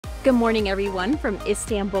Good morning everyone from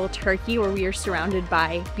Istanbul, Turkey, where we are surrounded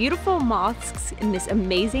by beautiful mosques in this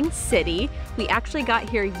amazing city. We actually got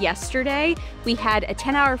here yesterday. We had a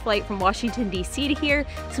 10-hour flight from Washington, D.C. to here,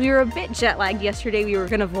 so we were a bit jet lagged yesterday. We were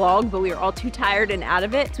gonna vlog, but we were all too tired and out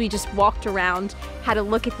of it. So we just walked around, had a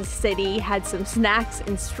look at the city, had some snacks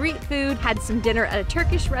and street food, had some dinner at a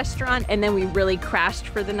Turkish restaurant, and then we really crashed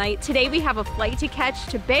for the night. Today we have a flight to catch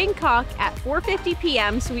to Bangkok at 4:50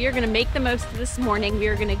 p.m. So we are gonna make the most of this morning. We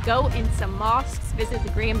are gonna go in some mosques, visit the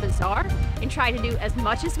Grand Bazaar, and try to do as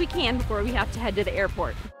much as we can before we have to head to the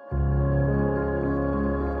airport.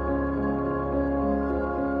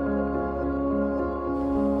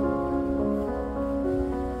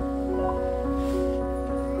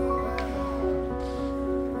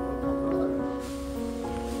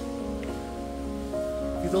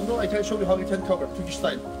 If you don't know, I can show you how you can cover Turkish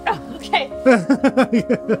style. Oh, okay. It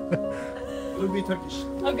will be Turkish.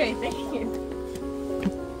 Okay, thank you.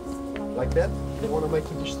 Like that. You want to make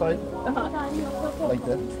Turkish style? Like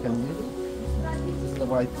that. Can you? This is the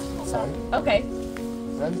right side. Okay.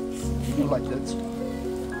 Then you do like that.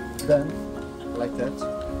 Then like that.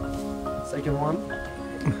 Second one,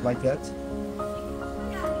 like that.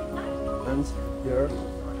 And here.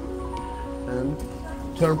 And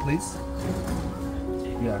turn, please.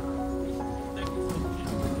 Yeah.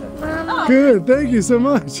 Good, thank you so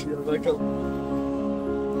much. You're welcome.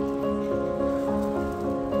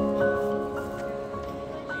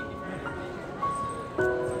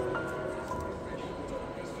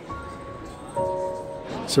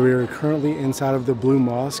 So we are currently inside of the Blue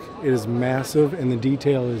Mosque. It is massive and the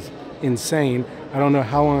detail is insane. I don't know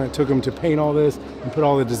how long it took them to paint all this and put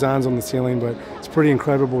all the designs on the ceiling, but it's pretty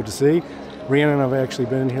incredible to see. Rhiannon and I have actually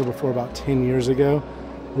been in here before about 10 years ago.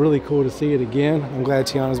 Really cool to see it again. I'm glad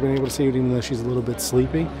Tiana's been able to see it even though she's a little bit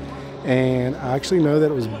sleepy. And I actually know that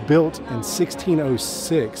it was built in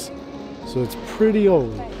 1606, so it's pretty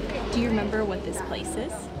old. Do you remember what this place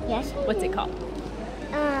is? Yes. What's it called?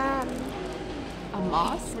 A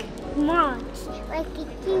mosque? Mosque, like a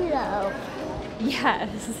kilo.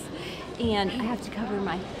 Yes. And I have to cover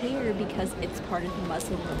my hair because it's part of the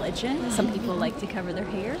Muslim religion. Some people like to cover their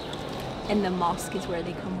hair. And the mosque is where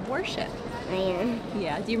they come worship.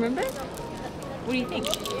 Yeah. Do you remember? What do you think?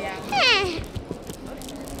 Yeah.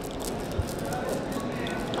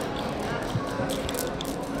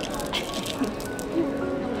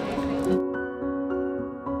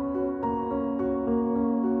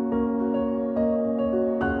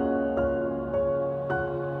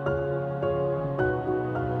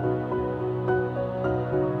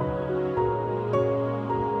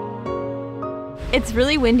 It's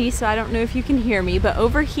really windy, so I don't know if you can hear me, but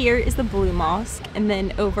over here is the Blue Mosque, and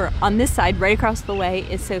then over on this side, right across the way,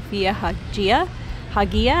 is Sophia Hagia.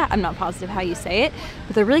 I'm not positive how you say it,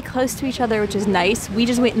 but they're really close to each other, which is nice. We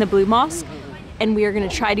just went in the Blue Mosque, and we are gonna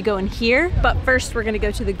try to go in here, but first we're gonna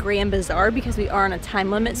go to the Grand Bazaar because we are on a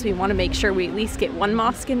time limit, so we wanna make sure we at least get one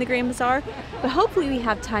mosque in the Grand Bazaar, but hopefully we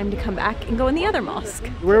have time to come back and go in the other mosque.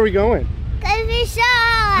 Where are we going? Grand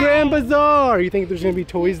Bazaar. Bazaar! You think there's gonna be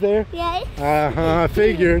toys there? Yes. I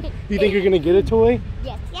figured. You think you're gonna get a toy?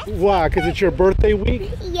 Yes. Yes. Why? Because it's your birthday week?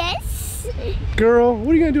 Yes. Girl, what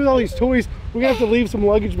are you gonna do with all these toys? We're gonna have to leave some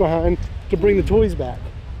luggage behind to bring the toys back.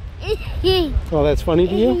 Oh, that's funny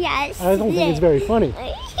to you? Yes. I don't think it's very funny.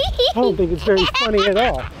 I don't think it's very funny at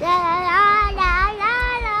all.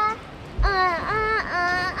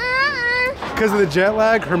 Because of the jet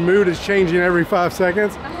lag, her mood is changing every 5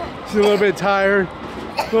 seconds. She's a little bit tired,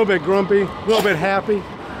 a little bit grumpy, a little bit happy.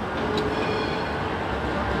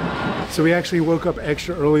 So we actually woke up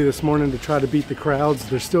extra early this morning to try to beat the crowds.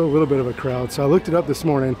 There's still a little bit of a crowd. So I looked it up this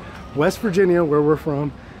morning. West Virginia, where we're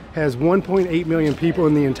from, has 1.8 million people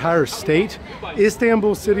in the entire state.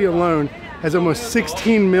 Istanbul city alone has almost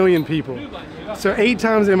 16 million people. So 8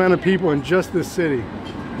 times the amount of people in just this city.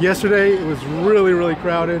 Yesterday, it was really, really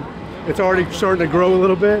crowded. It's already starting to grow a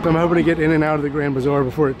little bit. I'm hoping to get in and out of the Grand Bazaar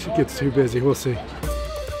before it gets too busy. We'll see.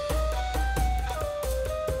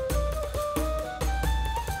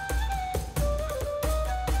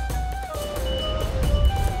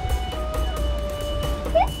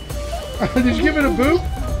 Did you give it a boop?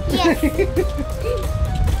 Yes.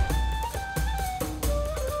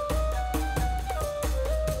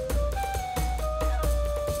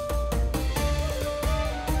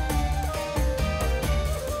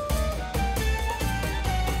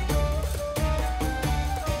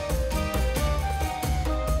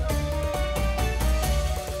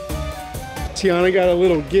 Tiana got a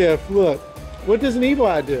little gift. Look, what does an evil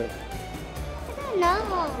eye do? I don't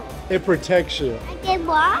know. It protects you. I get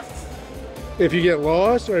lost? If you get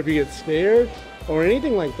lost or if you get scared or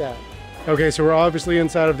anything like that. Okay, so we're obviously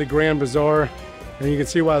inside of the Grand Bazaar, and you can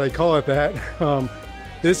see why they call it that.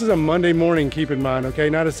 This is a Monday morning, keep in mind, okay?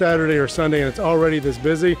 Not a Saturday or Sunday, and it's already this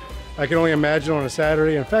busy. I can only imagine on a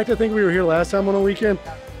Saturday. In fact, I think we were here last time on a weekend,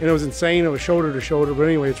 and it was insane. It was shoulder to shoulder, but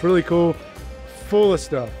anyway, it's really cool, full of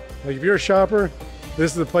stuff. Like if you're a shopper,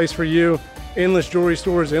 this is the place for you. Endless jewelry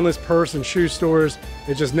stores, endless purse and shoe stores.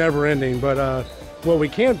 It's just never ending. But what we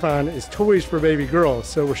can find is toys for baby girls.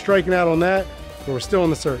 So we're striking out on that, but we're still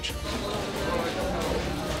on the search.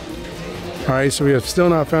 All right, so we have still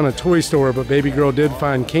not found a toy store, but baby girl did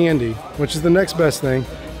find candy, which is the next best thing.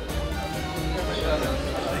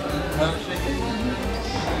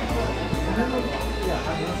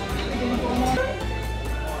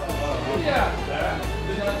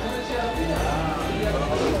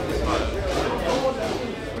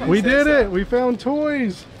 We did it! We found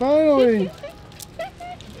toys! Finally!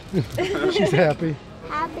 She's happy.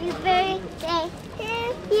 Happy birthday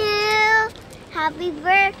to you. Happy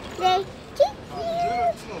birthday to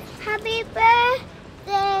you. Happy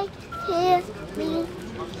birthday to me.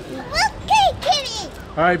 Okay, kitty.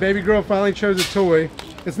 All right, baby girl finally chose a toy.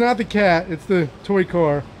 It's not the cat, it's the toy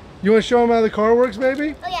car. You want to show them how the car works,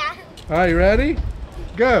 baby? Oh yeah. All right, you ready?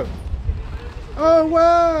 Go. Oh,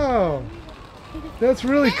 wow. That's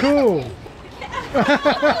really cool.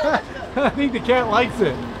 I think the cat likes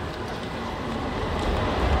it.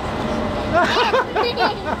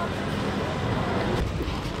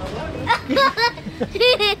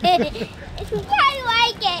 I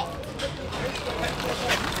like it.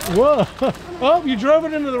 Whoa. Oh, you drove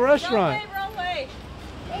it into the restaurant. Wrong way.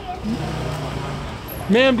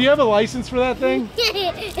 Ma'am, do you have a license for that thing?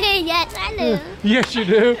 Yes, I do. Yes, you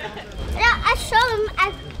do. I showed him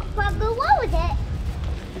I could go with it.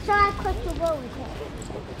 So I could go with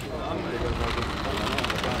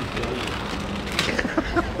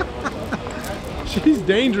it. She's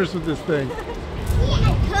dangerous with this thing. Yeah,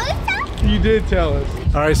 I told you. You did tell us.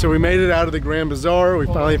 All right, so we made it out of the Grand Bazaar. We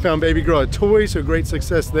finally found baby girl a toy, so great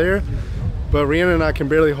success there. But Rihanna and I can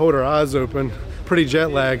barely hold our eyes open. Pretty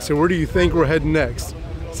jet lagged. So where do you think we're heading next?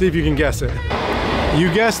 See if you can guess it.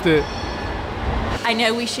 You guessed it. I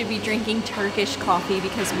know we should be drinking Turkish coffee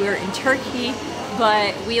because we're in Turkey,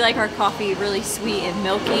 but we like our coffee really sweet and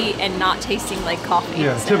milky and not tasting like coffee.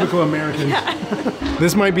 Yeah, so. typical American. Yeah.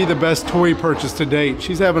 This might be the best toy purchase to date.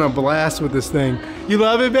 She's having a blast with this thing. You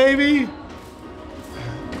love it, baby?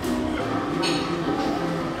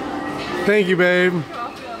 Thank you, babe. You're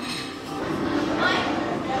welcome.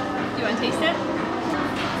 Do you want to taste it?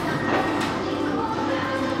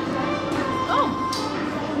 Oh,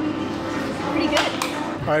 pretty good.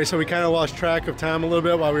 All right, so we kind of lost track of time a little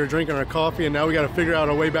bit while we were drinking our coffee, and now we got to figure out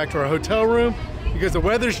our way back to our hotel room because the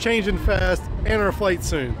weather's changing fast and our flight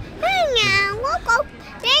soon.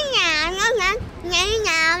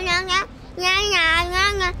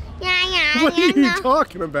 What are you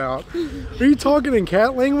talking about? Are you talking in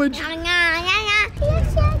cat language?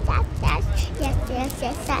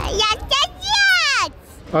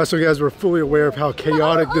 So guys, we're fully aware of how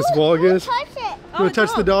chaotic this vlog is. Touch it. You want to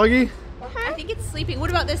touch the doggy? I think it's sleeping. What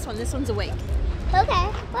about this one? This one's awake.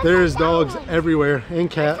 Okay. There's dogs everywhere and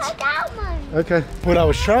cats. Okay. What I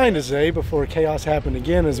was trying to say before chaos happened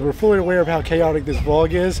again is we're fully aware of how chaotic this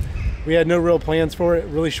vlog is. We had no real plans for it,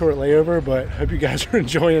 really short layover, but hope you guys are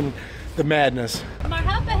enjoying the madness.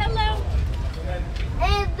 Marhaba, hello.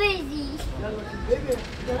 Busy.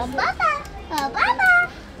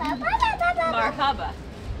 Marhaba.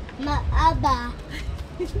 Marhaba.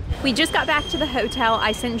 We just got back to the hotel.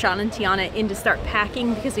 I sent John and Tiana in to start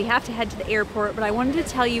packing because we have to head to the airport, but I wanted to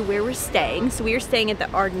tell you where we're staying. So we are staying at the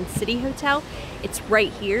Arden City Hotel. It's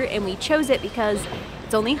right here, and we chose it because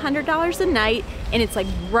it's only $100 a night, and it's like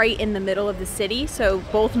right in the middle of the city. So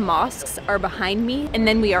both mosques are behind me, and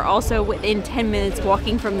then we are also within 10 minutes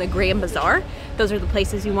walking from the Grand Bazaar. Those are the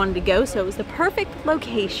places we wanted to go, so it was the perfect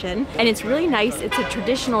location, and it's really nice. It's a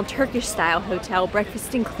traditional Turkish style hotel,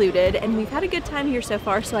 breakfast included, and we've had a good time here so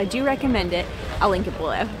far, so I do recommend it. I'll link it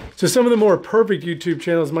below. So some of the more perfect YouTube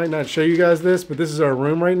channels might not show you guys this, but this is our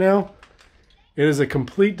room right now. It is a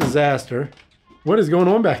complete disaster. What is going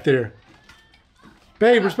on back there?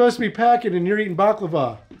 Babe, we're supposed to be packing and you're eating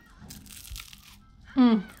baklava.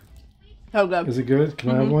 So good. Is it good? Can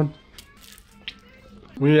I have one?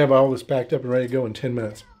 We need to have all this packed up and ready to go in 10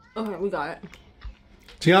 minutes. Okay, we got it.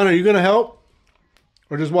 Tiana, are you going to help?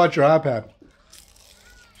 Or just watch your iPad?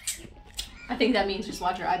 I think that means just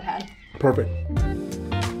watch your iPad. Perfect.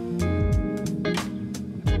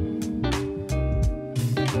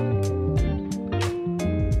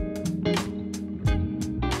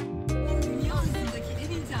 Dünyasındaki en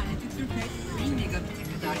internetli Türknet 1000 megabit'e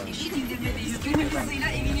kadar eşit indirme ve yükleme hızıyla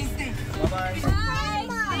evinizde.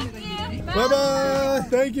 Bye-bye.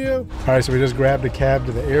 Thank you. All right, so we just grabbed a cab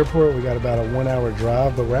to the airport. We got about a 1-hour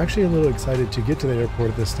drive, but we're actually a little excited to get to the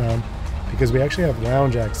airport this time because we actually have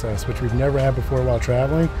lounge access, which we've never had before while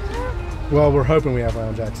traveling. Well, we're hoping we have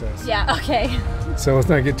lounge access. Yeah, okay. So let's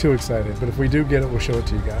not get too excited, but if we do get it, we'll show it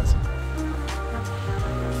to you guys.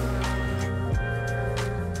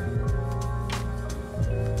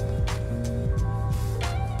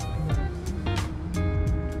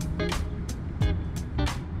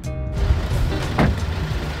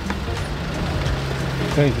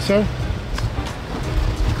 Thank you, sir.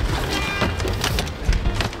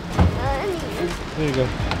 There you go.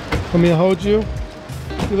 Want me to hold you? You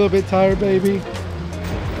a little bit tired, baby?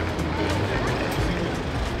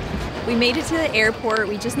 We made it to the airport.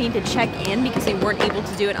 We just need to check in because we weren't able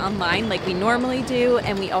to do it online like we normally do,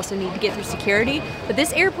 and we also need to get through security. But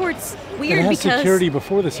this airport's weird it has because security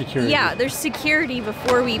before the security. Yeah, there's security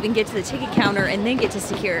before we even get to the ticket counter and then get to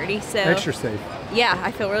security. So extra safe. Yeah,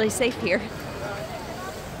 I feel really safe here.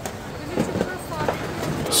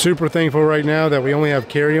 Super thankful right now that we only have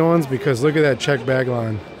carry-ons because look at that check bag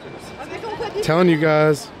line. Telling you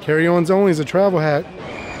guys, carry-ons only is a travel hack.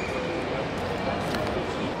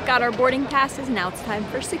 Got our boarding passes, now it's time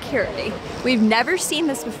for security. We've never seen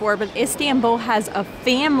this before, but Istanbul has a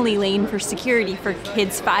family lane for security for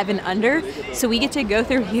kids 5 and under. So we get to go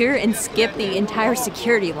through here and skip the entire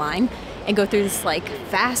security line and go through this like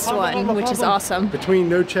fast one, which is awesome. Between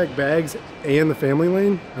no check bags and the family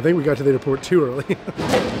lane, I think we got to the airport too early.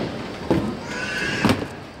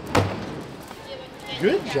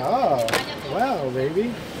 Good job. Wow,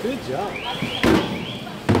 baby. Good job.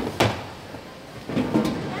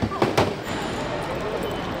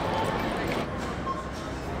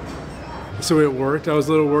 So it worked. I was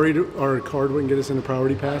a little worried our card wouldn't get us into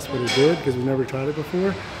priority pass, but it did because we've never tried it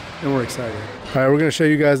before, and we're excited. All right, we're gonna show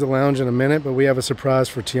you guys the lounge in a minute, but we have a surprise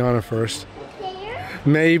for Tiana first. There?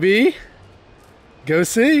 Maybe. Go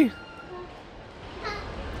see.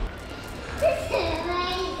 This is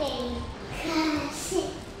amazing.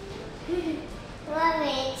 Love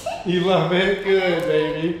it. You love it? Good,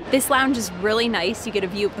 baby. This lounge is really nice. You get a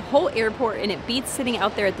view of the whole airport and it beats sitting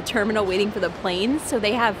out there at the terminal waiting for the planes. So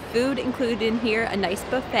they have food included in here, a nice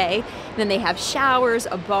buffet. And then they have showers,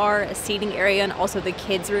 a bar, a seating area, and also the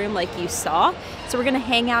kids room like you saw. So we're gonna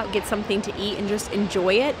hang out, get something to eat, and just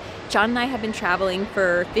enjoy it. John and I have been traveling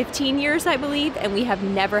for 15 years, I believe, and we have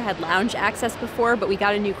never had lounge access before, but we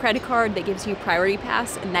got a new credit card that gives you priority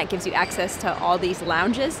pass, and that gives you access to all these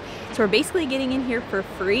lounges. So we're basically getting in here for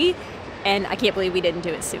free, and I can't believe we didn't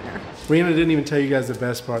do it sooner. Rihanna didn't even tell you guys the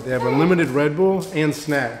best part. They have unlimited Red Bull and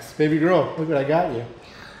snacks. Baby girl, look what I got you.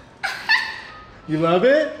 You love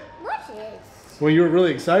it? What is? Well, you were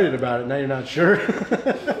really excited about it. Now you're not sure.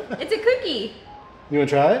 It's a cookie. You want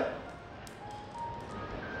to try it?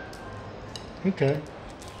 Okay.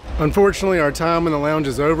 Unfortunately, our time in the lounge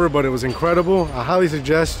is over, but it was incredible. I highly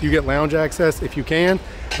suggest you get lounge access if you can.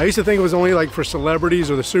 I used to think it was only like for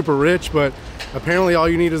celebrities or the super rich, but apparently all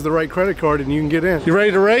you need is the right credit card and you can get in. You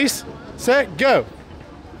ready to race? Set, go.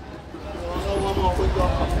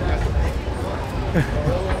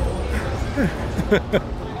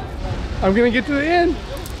 I'm gonna get to the end.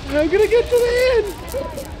 I'm gonna get to the end.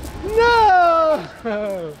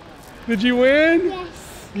 No! Did you win?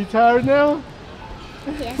 Yes. You tired now?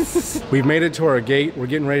 Yes. We've made it to our gate. We're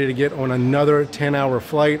getting ready to get on another 10-hour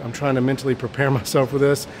flight. I'm trying to mentally prepare myself for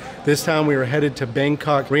this. This time we are headed to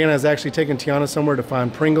Bangkok. Rihanna has actually taken Tiana somewhere to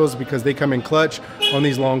find Pringles because they come in clutch on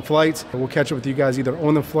these long flights. We'll catch up with you guys either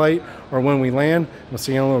on the flight or when we land. We'll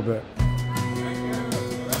see you in a little bit.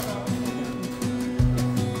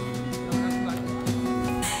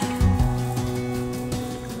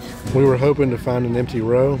 We were hoping to find an empty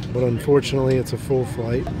row, but unfortunately it's a full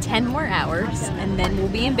flight. 10 more hours, and then we'll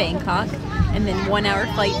be in Bangkok, and then 1 hour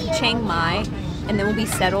flight to Chiang Mai, and then we'll be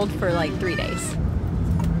settled for like 3 days.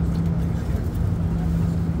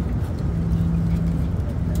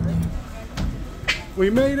 We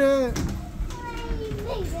made it!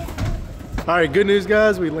 All right, good news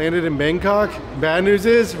guys, we landed in Bangkok. Bad news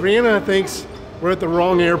is, Rihanna thinks we're at the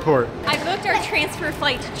wrong airport. I booked our transfer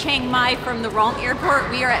flight to Chiang Mai from the wrong airport.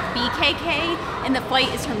 We are at BKK, and the flight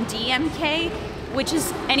is from DMK, which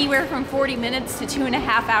is anywhere from 40 minutes to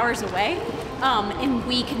 2.5 hours away. And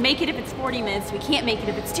we can make it if it's 40 minutes. We can't make it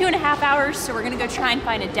if it's 2.5 hours, so we're gonna go try and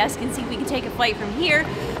find a desk and see if we can take a flight from here.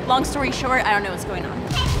 Long story short, I don't know what's going on.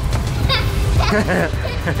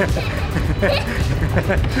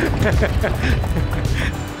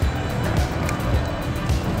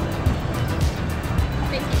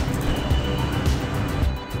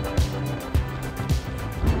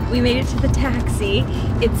 We made it to the taxi.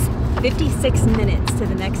 It's 56 minutes to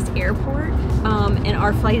the next airport, and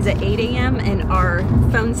our flight is at 8 a.m. and our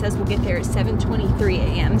phone says we'll get there at 7:23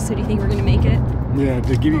 a.m. So do you think we're gonna make it? Yeah,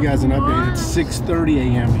 to give you guys an update, it's 6:30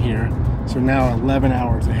 a.m. here, so now 11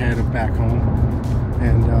 hours ahead of back home.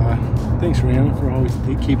 And thanks, Rihanna, for always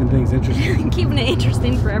keeping things interesting. Keeping it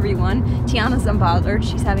interesting for everyone. Tiana's unbothered.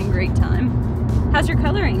 She's having a great time. How's your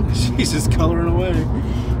coloring? She's just coloring away.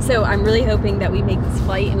 So I'm really hoping that we make this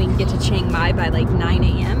flight and we can get to Chiang Mai by like 9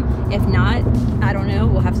 a.m. If not, I don't know.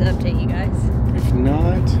 We'll have to update you guys. If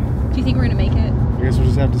not... Do you think we're gonna make it? I guess we'll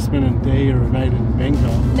just have to spend a day or a night in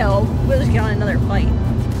Bangkok. No, we'll just get on another flight.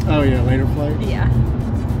 Oh yeah, later flight? Yeah.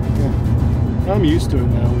 Yeah. I'm used to it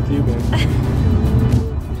now with you, babe.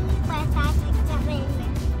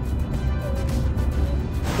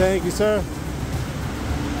 Thank you, sir.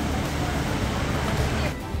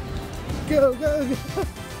 Go, go, go.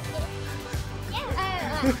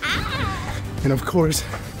 And of course,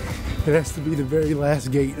 it has to be the very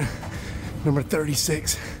last gate, number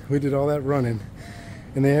 36. We did all that running,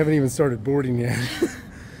 and they haven't even started boarding yet.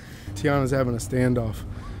 Tiana's having a standoff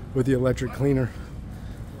with the electric cleaner.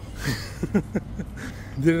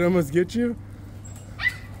 Did it almost get you?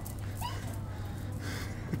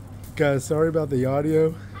 Guys, sorry about the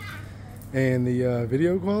audio and the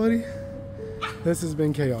video quality. This has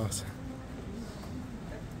been chaos.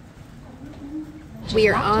 We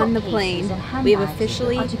are on the plane. We have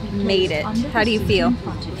officially made it. How do you feel?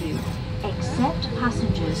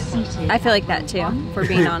 I feel like that too, if we're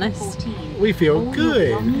being honest. We feel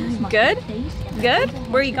good. Good? Good?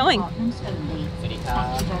 Where are you going?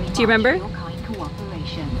 Do you remember?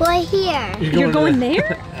 We're here. You're going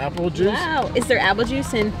there? Apple juice? Wow. Is there apple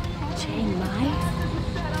juice in Chiang Mai?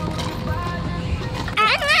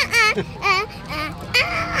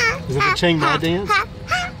 Is it the Chiang Mai dance?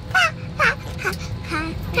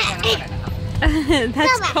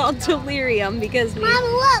 That's called delirium because we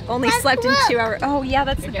only slept in 2 hours. Oh yeah,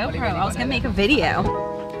 that's the GoPro. I was gonna make a video.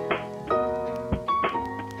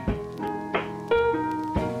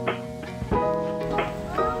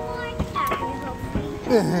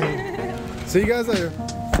 See you guys later.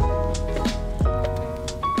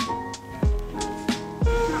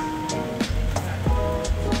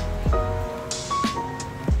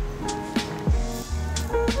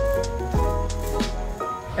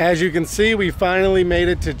 As you can see, we finally made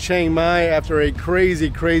it to Chiang Mai after a crazy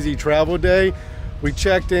travel day. We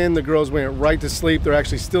checked in, the girls went right to sleep. They're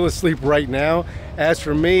actually still asleep right now. As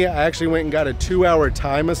for me, I actually went and got a 2-hour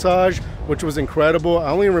Thai massage, which was incredible. I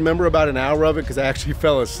only remember about an hour of it because I actually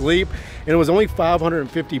fell asleep. And it was only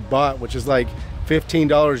 550 baht, which is like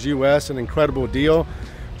 $15 US, an incredible deal.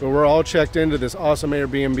 But we're all checked into this awesome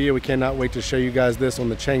Airbnb. We cannot wait to show you guys this on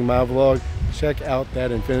the Chiang Mai vlog. Check out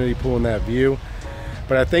that infinity pool and that view.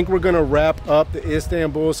 But I think we're gonna wrap up the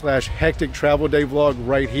Istanbul/hectic travel day vlog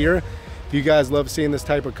right here. If you guys love seeing this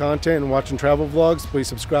type of content and watching travel vlogs, please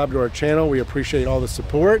subscribe to our channel. We appreciate all the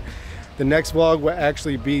support. The next vlog will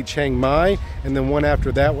actually be Chiang Mai, and then one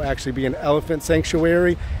after that will actually be an elephant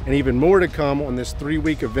sanctuary, and even more to come on this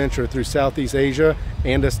 3-week adventure through Southeast Asia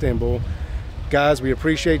and Istanbul. Guys, we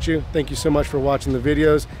appreciate you. Thank you so much for watching the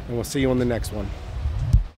videos, and we'll see you on the next one.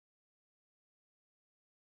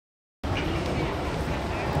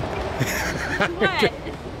 What?